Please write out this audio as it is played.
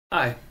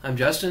Hi, I'm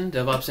Justin,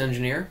 DevOps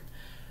Engineer,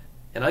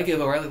 and I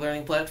give O'Reilly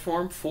Learning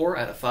Platform 4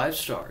 out of 5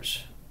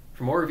 stars.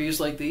 For more reviews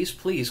like these,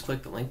 please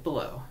click the link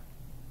below.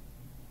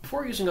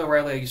 Before using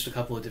O'Reilly, I used a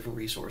couple of different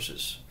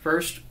resources.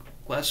 First,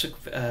 classic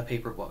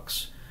paper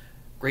books.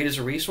 Great as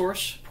a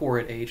resource, poor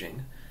at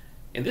aging.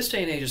 In this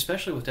day and age,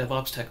 especially with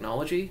DevOps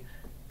technology,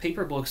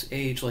 paper books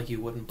age like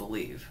you wouldn't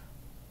believe.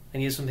 I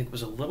needed something that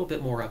was a little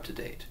bit more up to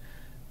date.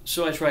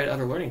 So I tried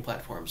other learning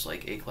platforms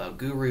like A Cloud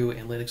Guru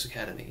and Linux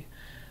Academy.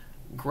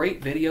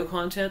 Great video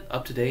content,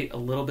 up to date a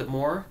little bit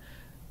more,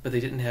 but they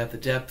didn't have the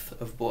depth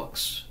of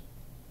books.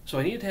 So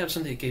I needed to have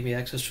something that gave me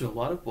access to a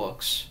lot of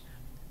books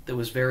that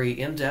was very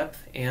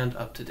in-depth and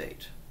up to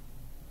date.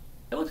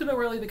 I looked at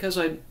O'Reilly because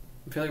I'm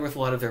familiar with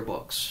a lot of their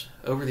books.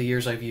 Over the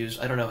years I've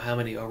used I don't know how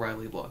many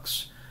O'Reilly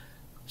books.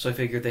 So I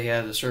figured they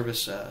had a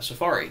service,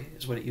 Safari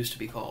is what it used to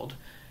be called.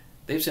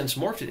 They've since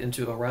morphed it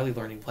into O'Reilly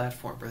Learning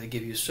Platform, where they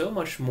give you so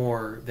much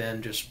more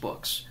than just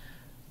books.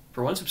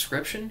 For one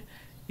subscription,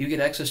 you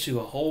get access to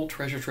a whole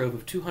treasure trove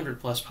of 200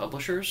 plus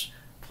publishers,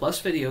 plus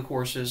video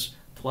courses,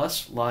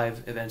 plus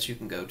live events you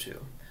can go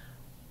to.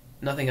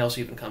 Nothing else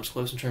even comes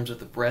close in terms of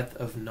the breadth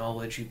of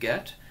knowledge you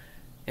get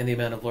and the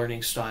amount of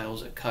learning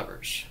styles it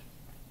covers.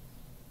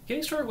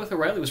 Getting started with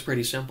O'Reilly was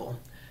pretty simple.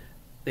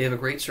 They have a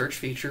great search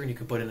feature, and you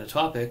can put in a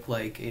topic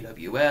like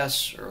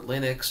AWS or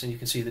Linux, and you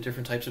can see the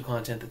different types of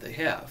content that they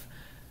have.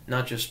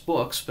 Not just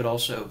books, but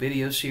also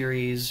video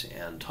series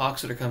and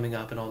talks that are coming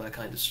up and all that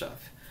kind of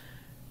stuff.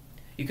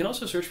 You can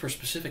also search for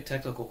specific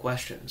technical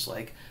questions,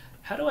 like,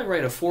 how do I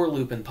write a for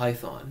loop in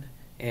Python?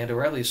 And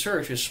O'Reilly's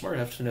search is smart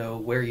enough to know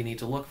where you need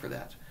to look for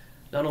that.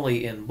 Not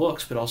only in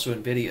books, but also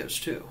in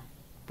videos too,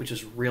 which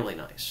is really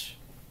nice.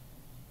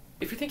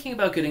 If you're thinking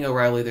about getting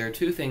O'Reilly, there are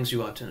two things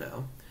you ought to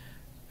know.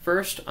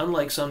 First,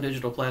 unlike some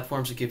digital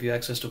platforms that give you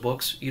access to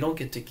books, you don't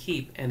get to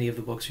keep any of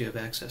the books you have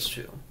access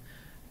to.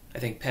 I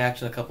think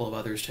Pact and a couple of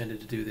others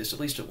tended to do this, at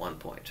least at one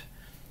point.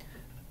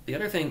 The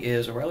other thing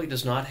is, O'Reilly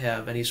does not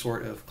have any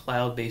sort of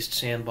cloud-based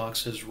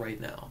sandboxes right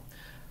now.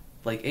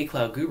 Like A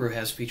Cloud Guru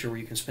has a feature where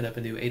you can spin up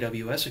a new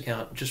AWS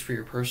account just for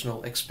your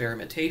personal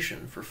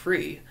experimentation for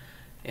free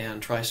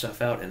and try stuff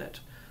out in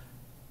it.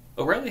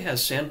 O'Reilly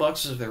has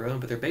sandboxes of their own,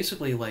 but they're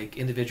basically like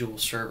individual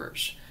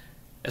servers.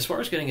 As far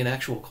as getting an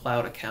actual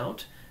cloud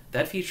account,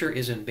 that feature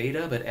is in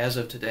beta, but as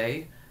of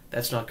today,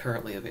 that's not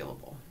currently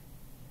available.